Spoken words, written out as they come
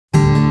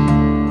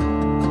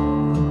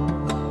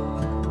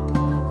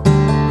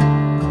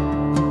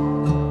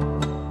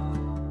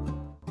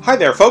Hi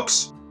there,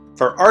 folks!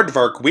 For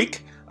Aardvark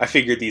Week, I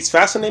figured these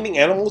fascinating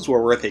animals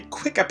were worth a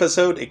quick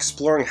episode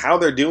exploring how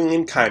they're doing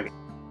in Kaimere.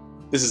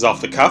 This is off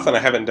the cuff and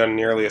I haven't done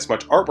nearly as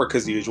much artwork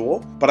as usual,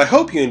 but I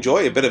hope you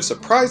enjoy a bit of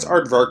surprise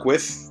aardvark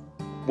with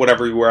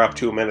whatever you were up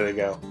to a minute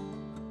ago.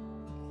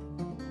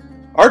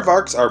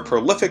 Aardvarks are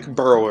prolific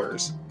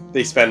burrowers.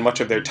 They spend much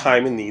of their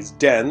time in these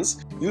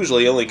dens,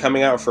 usually only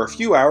coming out for a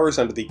few hours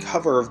under the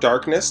cover of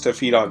darkness to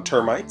feed on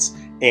termites,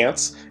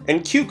 ants,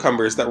 and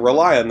cucumbers that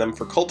rely on them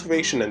for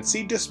cultivation and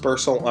seed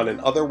dispersal on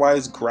an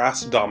otherwise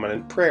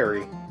grass-dominant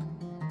prairie.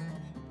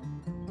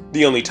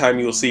 The only time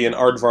you will see an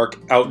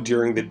aardvark out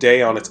during the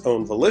day on its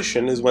own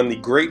volition is when the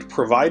great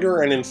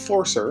provider and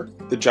enforcer,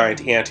 the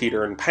giant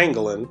anteater and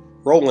pangolin,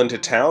 roll into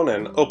town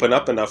and open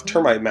up enough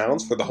termite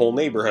mounds for the whole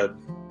neighborhood.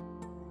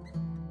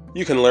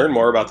 You can learn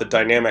more about the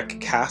dynamic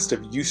cast of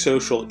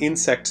eusocial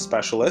insect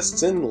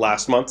specialists in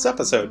last month's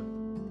episode.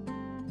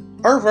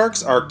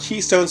 Aardvarks are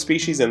keystone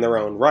species in their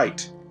own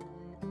right.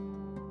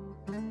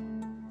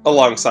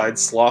 Alongside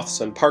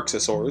sloths and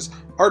parksosaurs,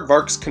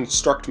 aardvarks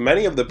construct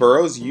many of the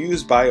burrows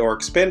used by or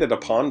expanded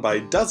upon by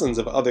dozens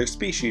of other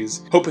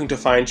species, hoping to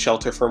find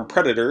shelter from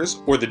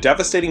predators or the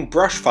devastating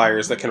brush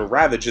fires that can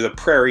ravage the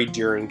prairie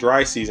during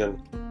dry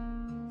season.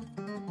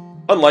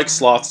 Unlike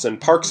sloths and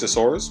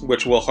parksosaurs,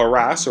 which will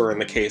harass or in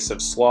the case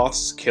of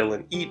sloths, kill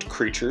and eat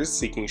creatures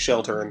seeking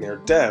shelter in their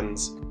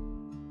dens,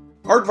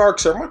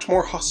 aardvarks are much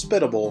more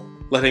hospitable,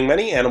 letting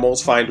many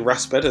animals find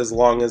respite as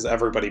long as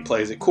everybody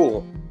plays it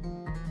cool.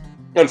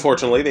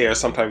 Unfortunately, they are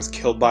sometimes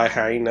killed by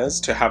hyenas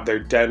to have their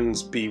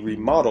dens be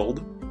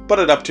remodeled, but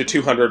at up to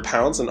 200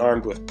 pounds and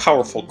armed with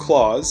powerful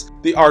claws,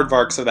 the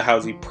aardvarks of the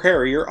Houze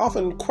Prairie are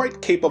often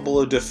quite capable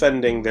of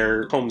defending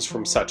their homes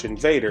from such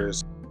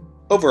invaders.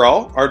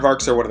 Overall,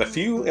 aardvarks are one of the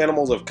few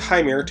animals of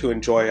Kaimere to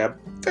enjoy a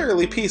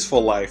fairly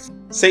peaceful life,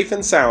 safe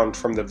and sound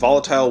from the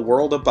volatile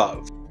world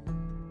above.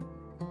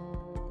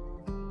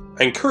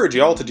 I encourage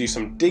you all to do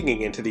some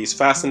digging into these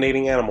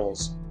fascinating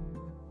animals.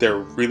 They're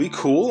really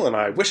cool and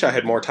I wish I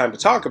had more time to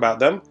talk about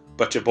them,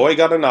 but your boy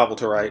got a novel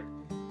to write.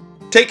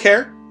 Take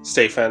care,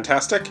 stay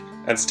fantastic,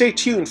 and stay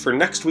tuned for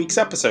next week's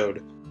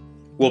episode.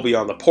 We'll be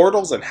on the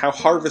portals and how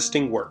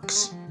harvesting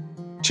works.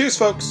 Cheers,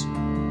 folks!